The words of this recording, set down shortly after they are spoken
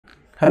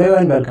Hello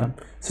and welcome.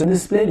 So in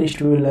this playlist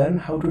we will learn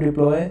how to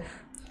deploy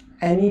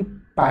any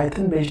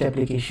Python based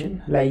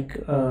application like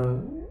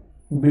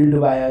build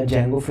via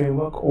Django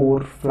framework or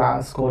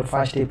Flask or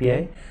Fast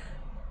API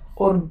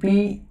or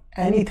be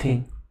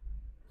anything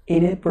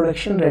in a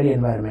production ready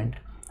environment.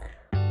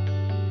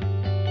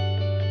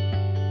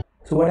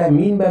 So what I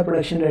mean by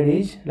production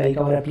ready is like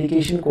our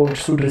application code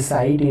should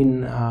reside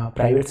in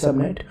private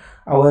subnet.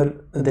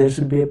 There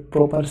should be a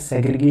proper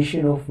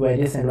segregation of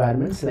various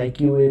environments like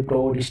UA,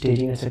 prod,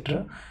 staging,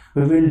 etc.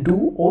 We will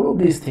do all of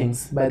these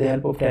things by the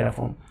help of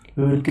Terraform.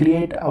 We will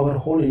create our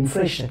whole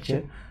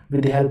infrastructure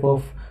with the help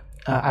of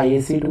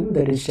IAC tool,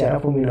 that is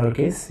Terraform in our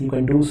case. You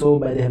can do so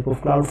by the help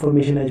of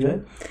CloudFormation as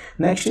well.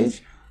 Next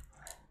is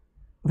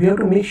we have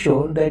to make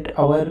sure that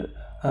our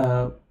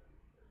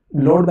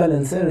load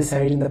balancer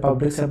resides in the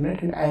public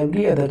subnet, and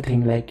every other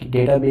thing like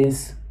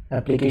database,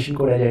 application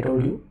code, as I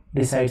told you,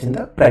 resides in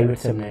the private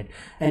subnet.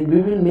 And we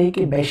will make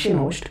a bastion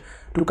host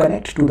to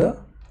connect to the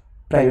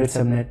private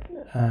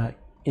subnet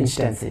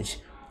instances.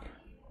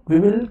 We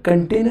will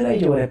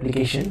containerize our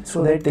application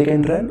so that they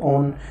can run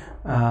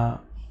on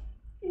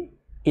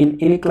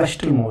in a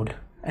cluster mode.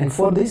 And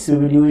for this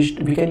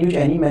we can use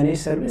any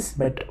managed service,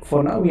 but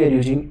for now we are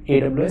using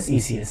AWS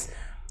ECS.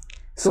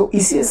 So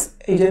ECS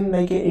is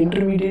like an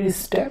intermediate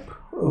step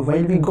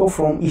while we go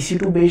from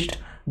EC2 based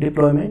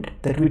deployment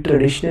that we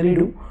traditionally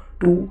do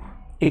to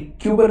a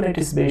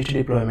Kubernetes based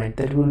deployment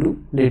that we'll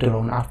do later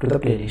on after the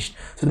playlist.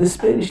 So this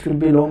playlist will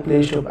be a long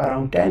playlist of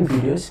around 10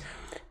 videos,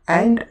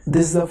 and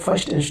this is the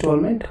first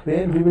installment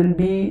where we will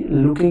be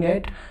looking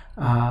at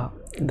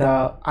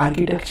the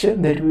architecture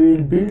that we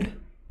will build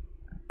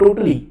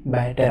totally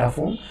by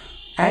Terraform,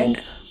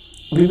 and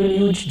we will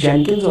use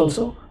Jenkins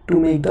also to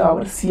make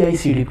our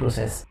CI/CD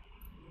process.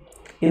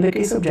 In the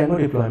case of Django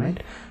deployment,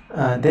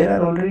 there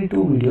are already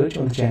 2 videos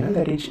on the channel,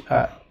 that is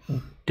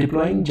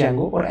deploying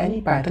Django or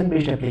any Python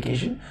based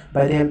application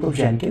by the help of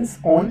Jenkins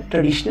on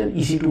traditional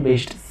EC2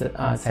 based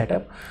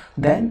setup.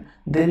 Then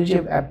there is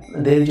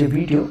a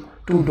video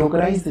to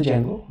dockerize the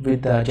Django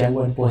with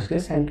Django and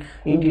Postgres, and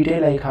in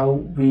detail like how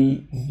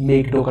we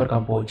make Docker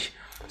compose.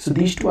 So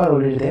these 2 are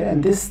already there,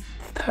 and this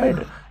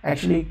third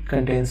actually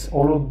contains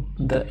all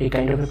of a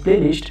kind of a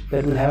playlist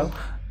that will have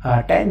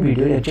 10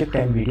 videos, exact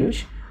 10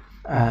 videos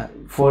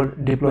for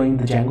deploying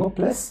the Django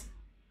plus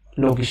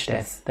logish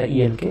test, the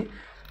ELK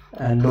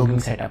and logging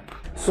setup.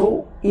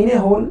 So in a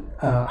whole,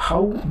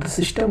 how the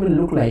system will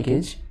look like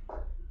is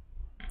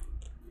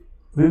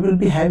we will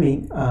be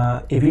having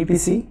a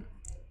VPC,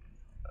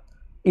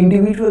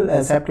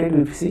 individual separate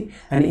VPC,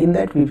 and in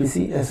that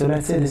VPC, so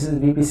let's say this is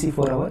VPC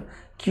for our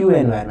QA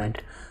environment.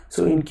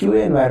 So in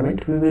QA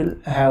environment we will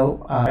have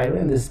private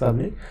and this is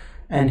public,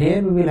 and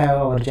here we will have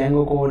our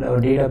Django code, our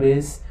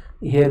database.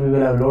 Here we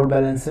will have load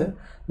balancer,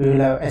 we will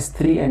have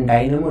S3 and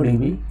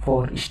DynamoDB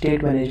for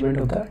state management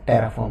of the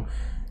Terraform.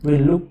 We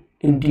will look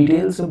in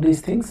details of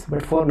these things,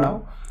 but for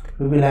now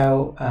we will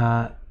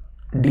have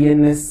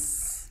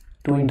DNS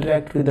to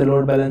interact with the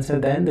load balancer,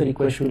 then the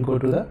request will go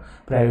to the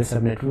private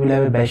subnet. We will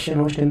have a bastion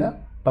host in the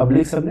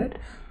public subnet,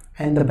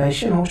 and the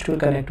bastion host will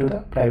connect to the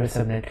private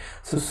subnet.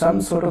 So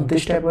some sort of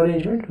this type of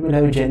arrangement. We will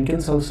have a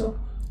Jenkins also,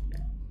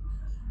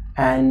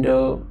 and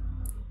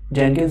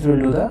Jenkins will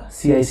do the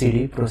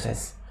CI/CD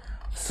process.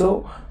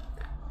 So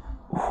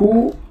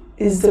who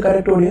is the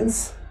correct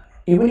audience?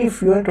 Even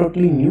if you are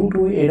totally new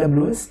to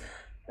AWS,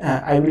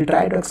 I will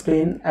try to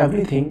explain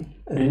everything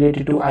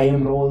related to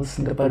IAM roles,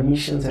 the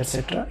permissions,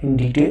 etc. in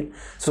detail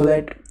so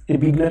that a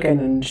beginner can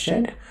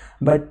understand.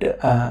 But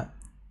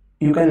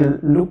you can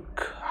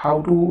look how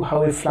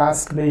a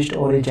Flask based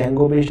or a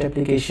Django based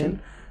application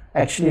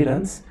actually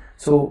runs.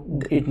 So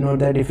it's not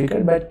that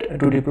difficult, but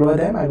to deploy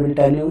them I will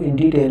tell you in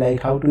detail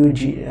like how to use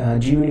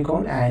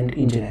gUnicorn and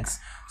Nginx.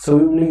 So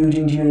we will be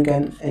using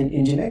gUnicorn and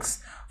Nginx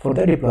for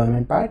the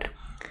deployment part.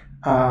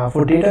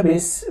 For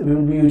database we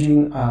will be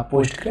using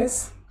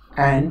Postgres,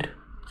 and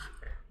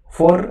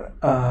for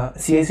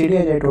CI/CD,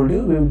 as I told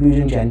you, we will be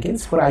using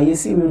Jenkins. For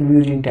IAC we will be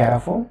using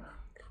Terraform,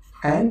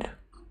 and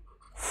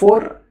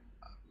for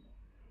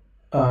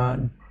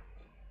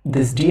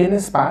this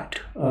DNS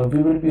part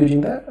we will be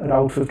using the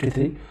Route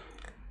 53.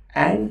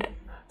 And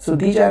so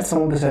these are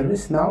some of the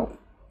services. Now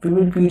we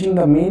will be using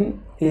the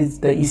main is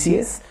the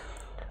ECS.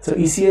 So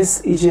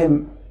ECS is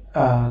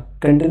a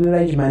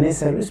containerized managed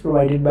service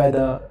provided by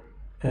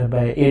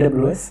by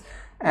AWS,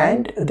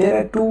 and there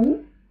are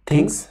 2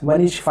 things.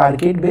 One is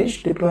Fargate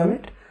based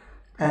deployment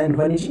and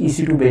one is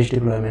EC2 based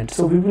deployment.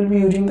 So we will be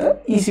using the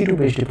EC2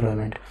 based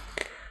deployment.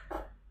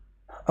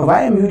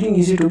 Why I'm using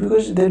EC2?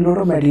 Because there is a lot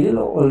of material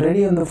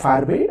already on the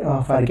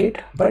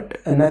Fargate,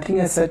 but nothing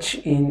as such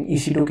in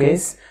EC2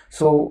 case.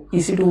 So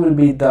EC2 will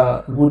be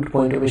the good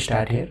point of a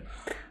start here.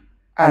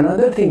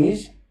 Another thing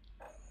is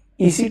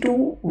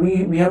EC2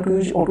 we have to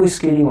use auto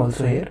scaling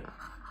also here.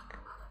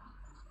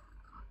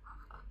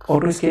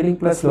 Auto scaling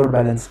plus load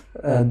balance,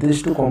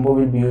 these 2 combo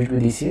will be used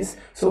with ECS.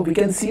 So we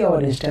can see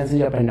our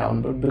instances up and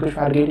down, but because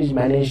Fargate is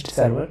managed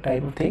server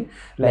type of thing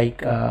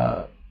like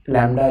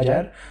Lambda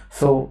jar,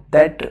 so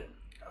that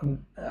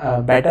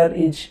better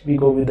is we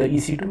go with the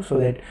EC2, so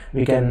that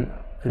we can,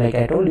 like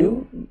I told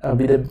you,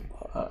 with the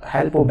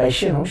help of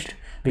Bayesian host,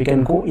 we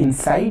can go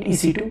inside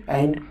EC2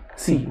 and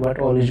see what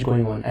all is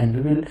going on, and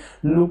we will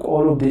look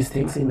all of these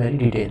things in very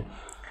detail.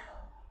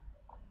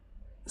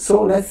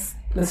 So let's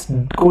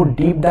go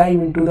deep dive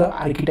into the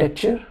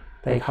architecture,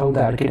 like how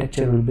the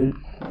architecture will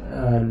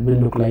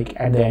look like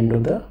at the end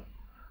of the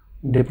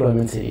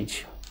deployment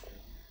stage.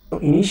 So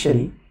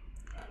initially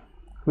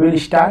we will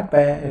start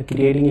by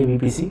creating a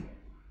VPC.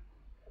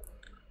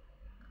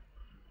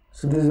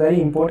 So this is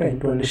very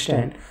important to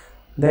understand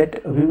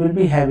that we will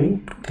be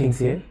having two things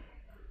here.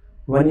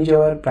 One is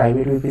our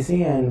private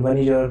VPC and one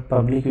is our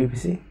public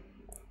VPC.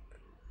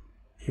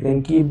 You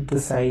can keep the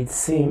size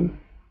same,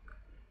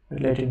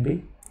 let it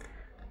be.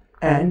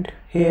 And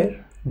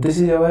here this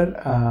is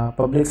our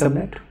public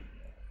subnet,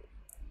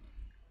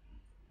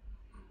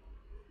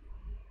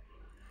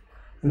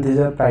 and this is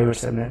our private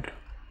subnet.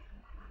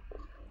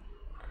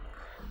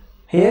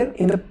 Here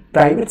in the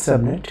private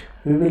subnet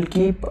we will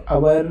keep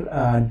our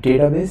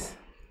database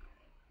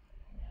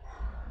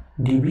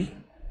DB,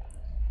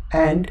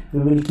 and we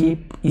will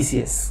keep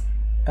ECS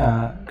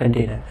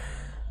container.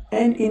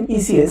 And in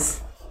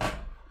ECS,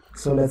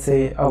 so let's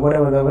say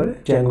whatever our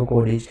Django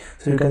code is,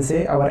 so you can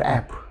say our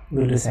app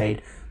will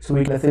reside. So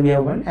let's say we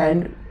have one,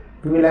 and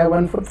we will have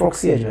one for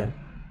proxy as well.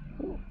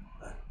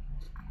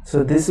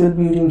 So this will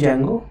be using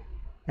Django,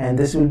 and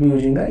this will be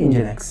using the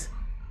Nginx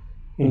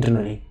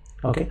internally.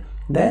 Okay,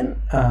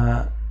 then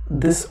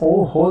this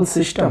whole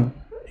system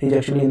is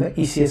actually in the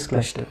ECS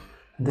cluster.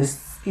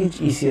 This is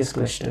ECS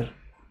cluster.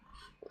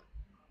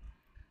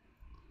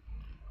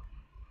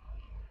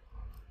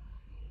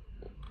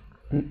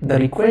 The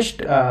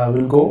request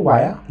will go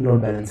via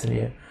load balancer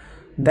here.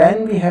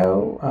 Then we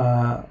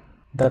have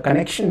the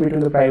connection between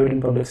the private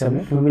and public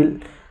subnet. We will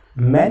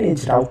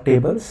manage route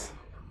tables.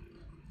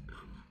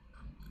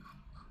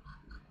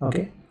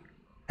 Okay,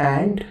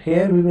 and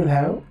here we will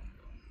have,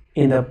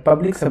 in the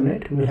public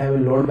subnet we will have a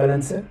load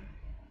balancer.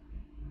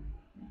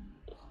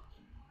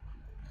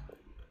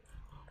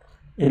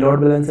 A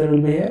load balancer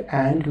will be here,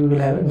 and we will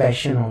have a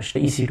Bayesian host,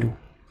 EC2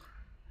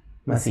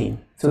 machine.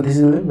 So this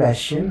is a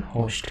Bayesian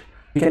host.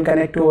 We can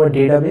connect to our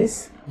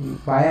database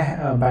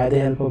by the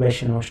help of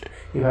Bayesian host.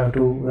 If I have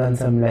to run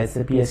some, let's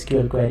say,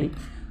 PSQL query,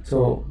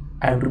 so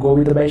I have to go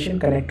with the Bayesian,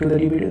 connect to the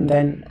DB, and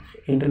then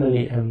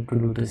internally I have to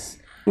do this.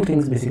 Two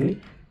things basically.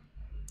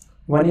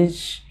 One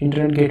is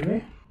internet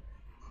gateway.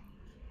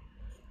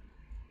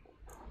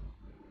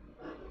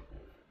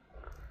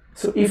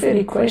 So if a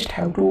request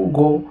have to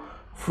go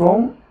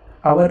from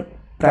our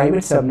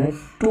private subnet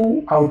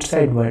to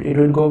outside world, it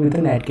will go with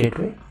the NAT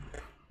gateway,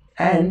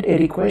 and a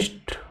request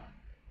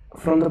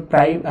from the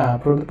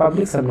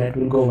public subnet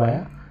will go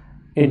via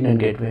internet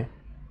gateway.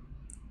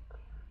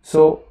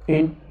 So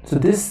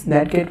this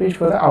NAT gateway is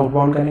for the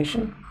outbound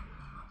connection,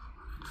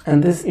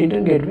 and this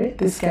internet gateway,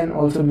 this can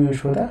also be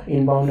used for the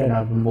inbound and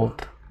outbound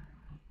both.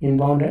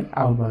 Inbound and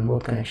outbound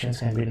both connections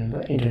can be done by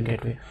the internet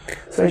gateway.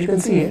 So as you can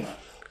see here,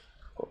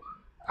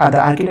 the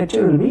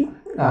architecture will be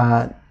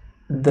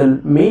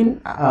the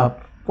main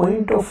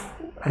point of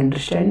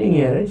understanding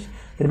here is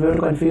that we have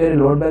to configure a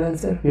load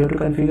balancer, we have to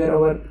configure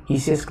our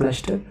ECS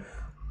cluster.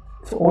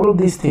 So all of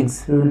these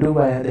things we will do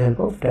by the help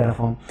of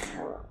Terraform.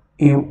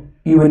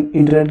 Even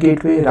internet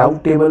gateway,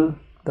 route table,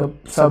 the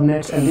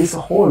subnets, and this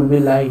whole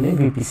will lie in a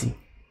VPC.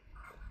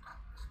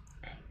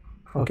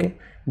 Okay,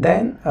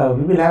 then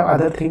we will have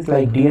other things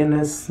like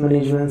DNS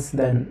management,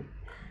 then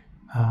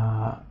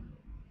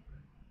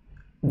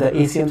the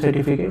ACM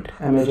certificate,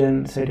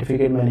 Amazon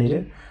certificate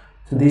manager.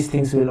 So these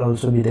things will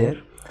also be there.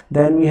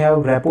 Then we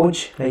have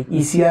repos like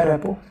ECR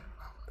repo,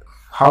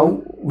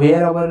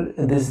 where our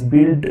this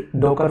build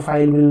Docker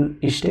file will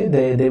stay.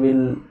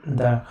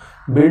 The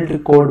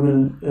build code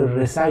will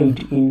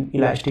reside in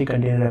Elastic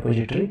Container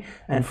Repository,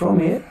 and from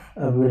here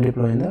we will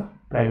deploy in the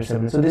private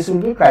subnet. So this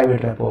will be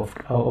private repo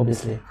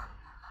obviously.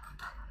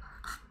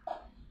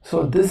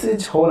 So this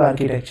is whole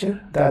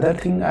architecture. The other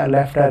thing are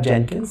left are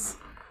Jenkins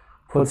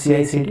for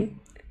CI/CD.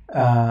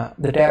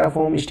 The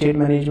Terraform state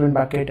management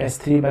bucket,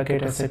 S3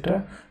 bucket,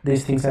 etc.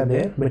 These things are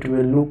there, but we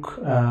will look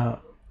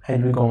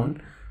and we go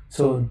on.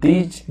 So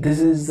this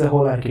is the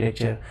whole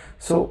architecture.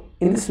 So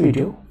in this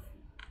video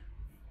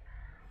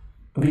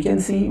we can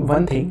see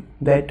one thing,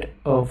 that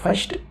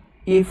first,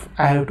 if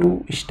I have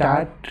to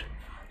start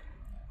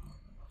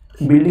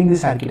building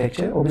this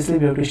architecture, obviously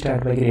we have to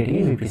start by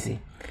creating a VPC.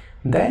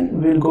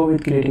 Then we will go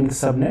with creating the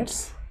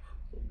subnets,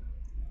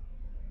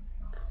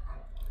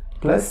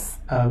 plus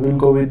we will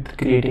go with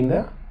creating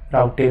the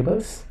route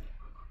tables.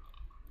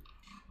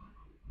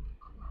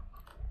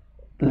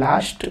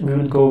 Last we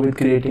will go with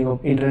creating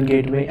of internet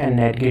gateway and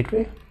NAT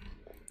gateway.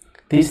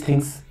 These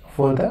things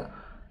for the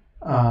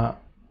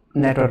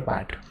network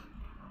part.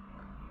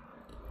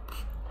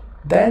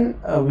 Then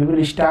we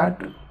will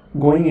start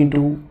going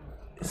into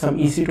some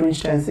EC2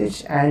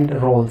 instances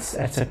and roles,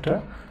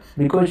 etc.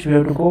 Because we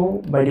have to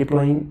go by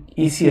deploying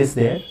ECS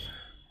there,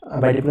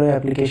 by deploying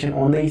application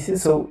on the ECS.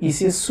 So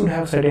ECS should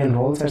have certain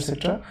roles,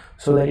 etc.,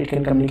 so that it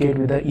can communicate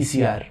with the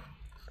ECR.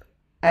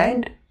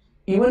 And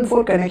even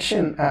for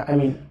connection, I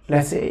mean,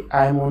 let's say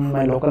I am on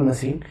my local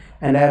machine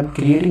and I am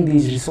creating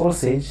these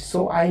resources,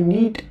 so I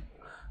need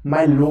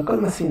my local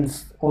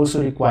machines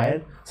also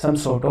require some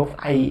sort of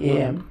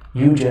IAM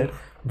user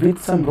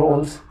with some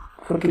roles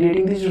for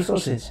creating these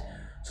resources.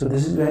 So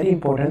this is very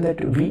important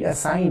that we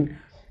assign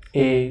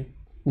a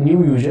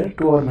new user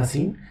to our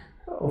machine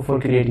for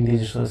creating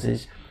these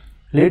resources.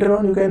 Later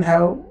on you can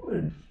have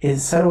a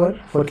server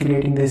for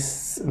creating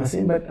this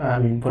machine, but I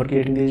mean for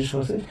creating these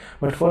resources,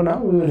 but for now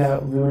we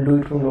will do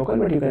it from local,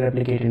 but you can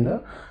replicate in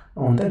the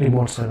on the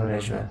remote server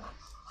as well,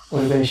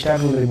 or you can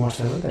start from the remote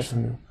server. That's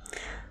new.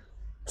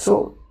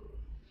 So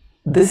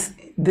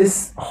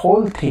this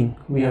whole thing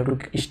we have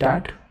to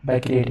start by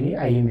creating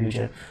a IAM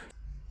user.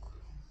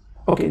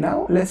 Okay,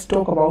 now let's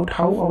talk about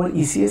how our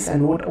ECS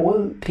and what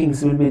all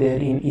things will be there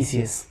in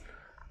ECS.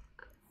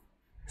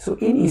 So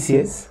in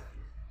ECS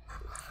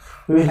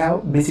we will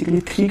have basically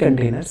 3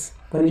 containers.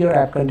 One is your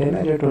app container,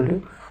 as I told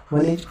you,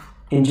 one is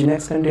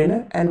Nginx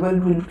container, and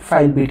one will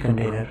FileBeat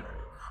container.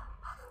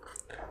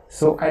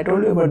 So I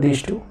told you about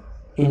these two,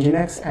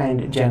 Nginx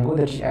and Django,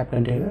 that is app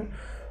container.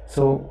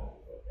 So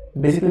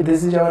basically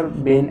this is our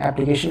main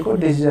application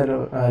code, this is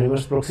our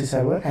reverse proxy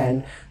server,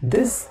 and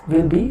this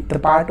will be the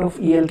part of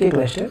ELK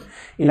cluster,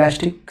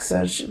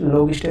 Elasticsearch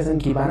Log Stash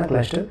and Kibana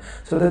cluster,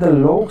 so that the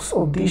logs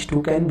of these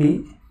two can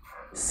be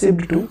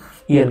shipped to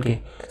ELK.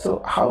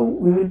 So how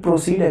we will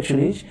proceed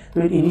actually is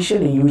we will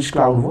initially use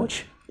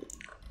CloudWatch.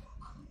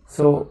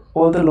 So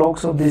all the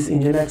logs of this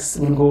Nginx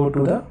will go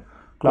to the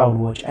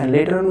CloudWatch, and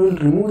later on we will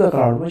remove the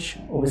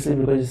CloudWatch, obviously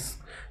because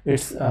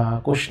it's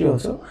costly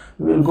also.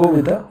 We will go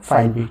with the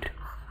FileBeat,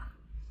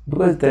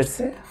 because that's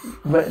it.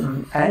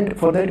 And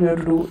for that we have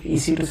to do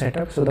EC2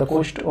 setup. So the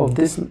cost of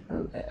this,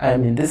 I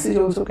mean this is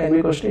also can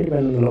be costly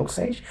depending on the log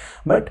size,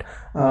 but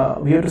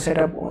we have to set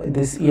up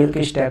this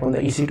ELK stack on the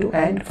EC2,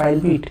 and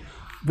FileBeat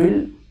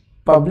will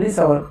publish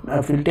our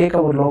will take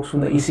our logs from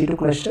the EC2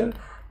 cluster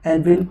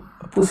and will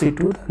push it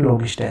to the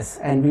log stash,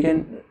 and we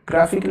can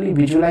graphically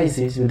visualize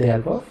this with the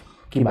help of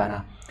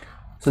Kibana.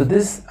 So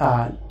this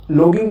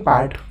logging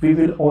part we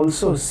will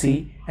also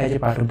see as a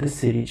part of this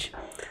series.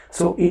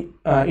 So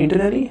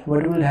internally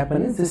what will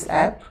happen is this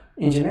app,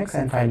 Nginx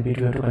and FileBeat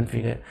we have to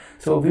configure.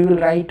 So we will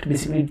write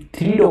basically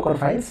 3 Docker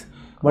files.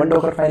 One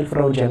Docker file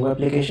for our Django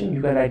application,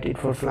 you can write it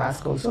for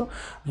Flask also,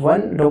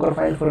 one Docker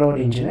file for our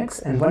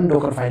Nginx, and one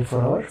Docker file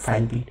for our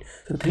FileBeat.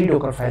 So 3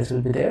 Docker files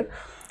will be there,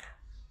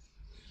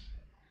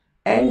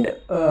 and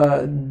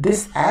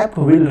this app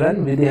will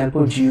run with the help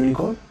of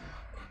GUnicorn.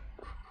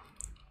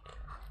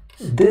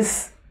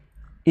 This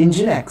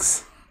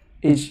Nginx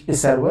is a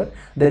server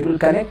that will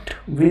connect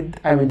with,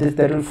 I mean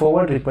that will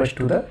forward request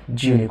to the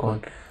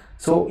GUnicorn.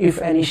 So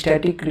if any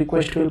static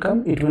request will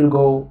come, it will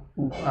go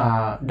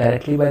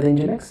directly by the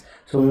Nginx.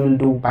 So we will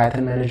do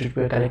Python manage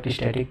require collect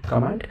static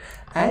command,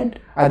 and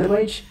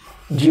otherwise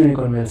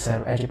GUnicorn will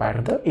serve as a part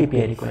of the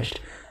API request.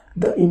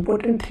 The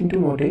important thing to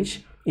note is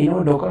in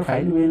our Docker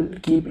file we will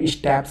keep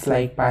steps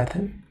like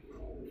Python,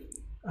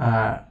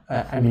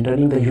 I mean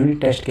running the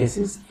unit test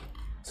cases.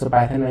 So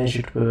Python manage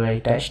require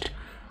test.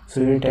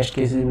 So unit test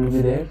cases will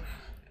be there.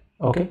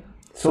 Okay.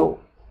 So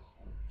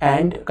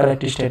and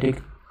collect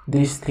static,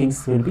 these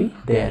things will be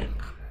there.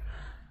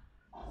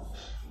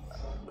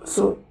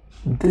 So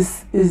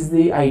this is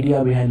the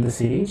idea behind the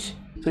series.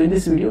 So in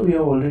this video we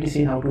have already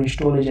seen how to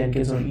install a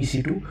Jenkins on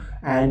EC2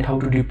 and how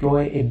to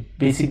deploy a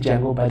basic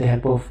Django by the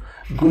help of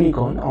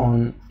GUnicorn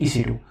on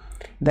EC2.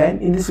 Then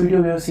in this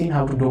video we have seen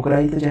how to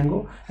Dockerize the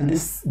Django, and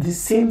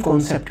this same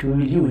concept we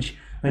will use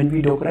when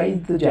we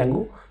Dockerize the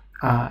Django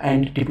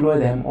and deploy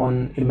them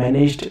on a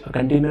managed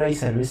containerized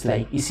service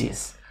like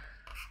ECS.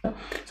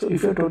 So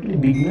if you're totally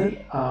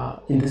beginner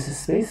in this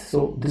space,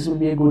 so this will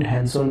be a good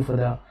hands-on for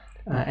the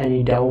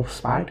any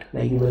Devops part.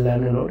 Like you will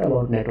learn a lot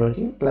about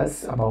networking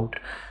plus about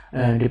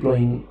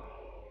deploying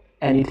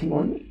anything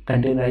on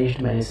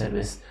containerized managed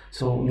service.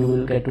 So you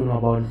will get to know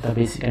about the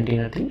basic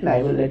container thing, and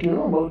I will let you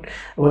know about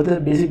what the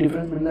basic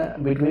difference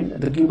between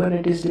the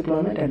Kubernetes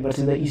deployment and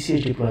versus the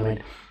ECS deployment.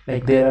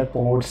 Like there are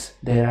pods,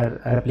 there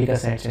are replica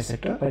sets,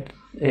 etc. But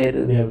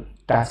here we have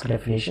task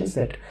definitions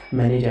that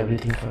manage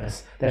everything for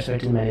us. That's why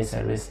it is managed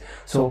service.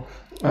 So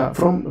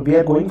we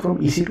are going from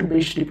EC2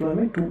 based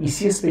deployment to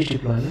ECS based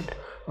deployment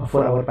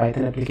for our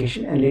Python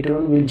application, and later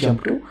on we'll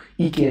jump to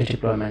EKS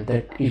deployment,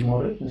 that is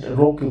more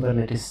raw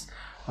Kubernetes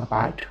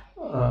part,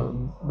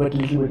 but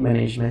little bit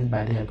management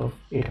by the help of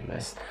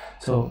AWS.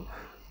 So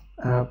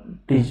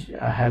please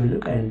have a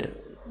look, and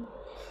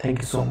thank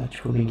you so much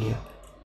for being here.